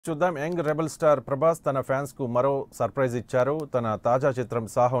చూద్దాం. Young rebel star Prabhas తన fans కు మరో సర్ప్రైజ్ ఇచ్చారు. తన తాజా చిత్రం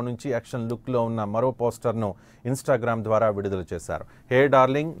సాహో నుంచి యాక్షన్ లుక్ లో ఉన్న మరో పోస్టర్ను ఇన్స్టాగ్రామ్ ద్వారా విడుదల చేశారు. హే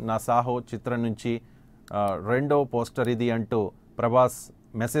డార్లింగ్, నా సాహో చిత్రం నుంచి రెండో పోస్టర్ ఇది అంటూ ప్రభాస్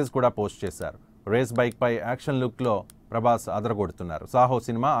మెసేజ్ కూడా పోస్ట్ చేశారు. రేస్ బైక్ పై యాక్షన్ లుక్ లో ప్రభాస్ అదరగొడుతున్నారు. సాహో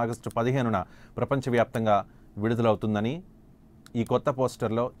సినిమా ఆగస్టు 15న ప్రపంచవ్యాప్తంగా విడుదలవుతుందని ఈ కొత్త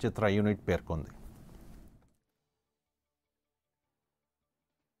పోస్టర్లో చిత్ర యూనిట్ పేర్కొంది.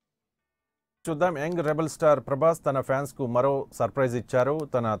 చూద్దాం. యంగ్ రెబల్ స్టార్ ప్రభాస్ తన ఫ్యాన్స్ కు మరో సర్ప్రైజ్ ఇచ్చారు.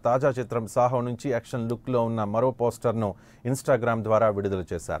 తన తాజా చిత్రం సాహో నుంచి యాక్షన్ లుక్ లో ఉన్న మరో పోస్టర్ను ఇన్స్టాగ్రామ్ ద్వారా విడుదల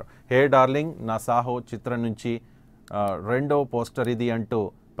చేశారు. హే డార్లింగ్, నా సాహో చిత్రం నుంచి రెండో పోస్టర్ ఇది అంటూ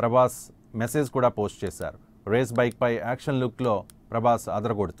ప్రభాస్ మెసేజ్ కూడా పోస్ట్ చేశారు. రేస్ బైక్ పై యాక్షన్ లుక్ లో ప్రభాస్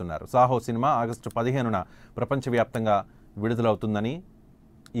అదరగొడుతున్నారు. సాహో సినిమా ఆగస్టు 15న ప్రపంచవ్యాప్తంగా విడుదలవుతుందని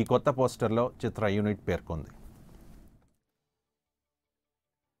ఈ కొత్త పోస్టర్లో చిత్ర యూనిట్ పేర్కొంది.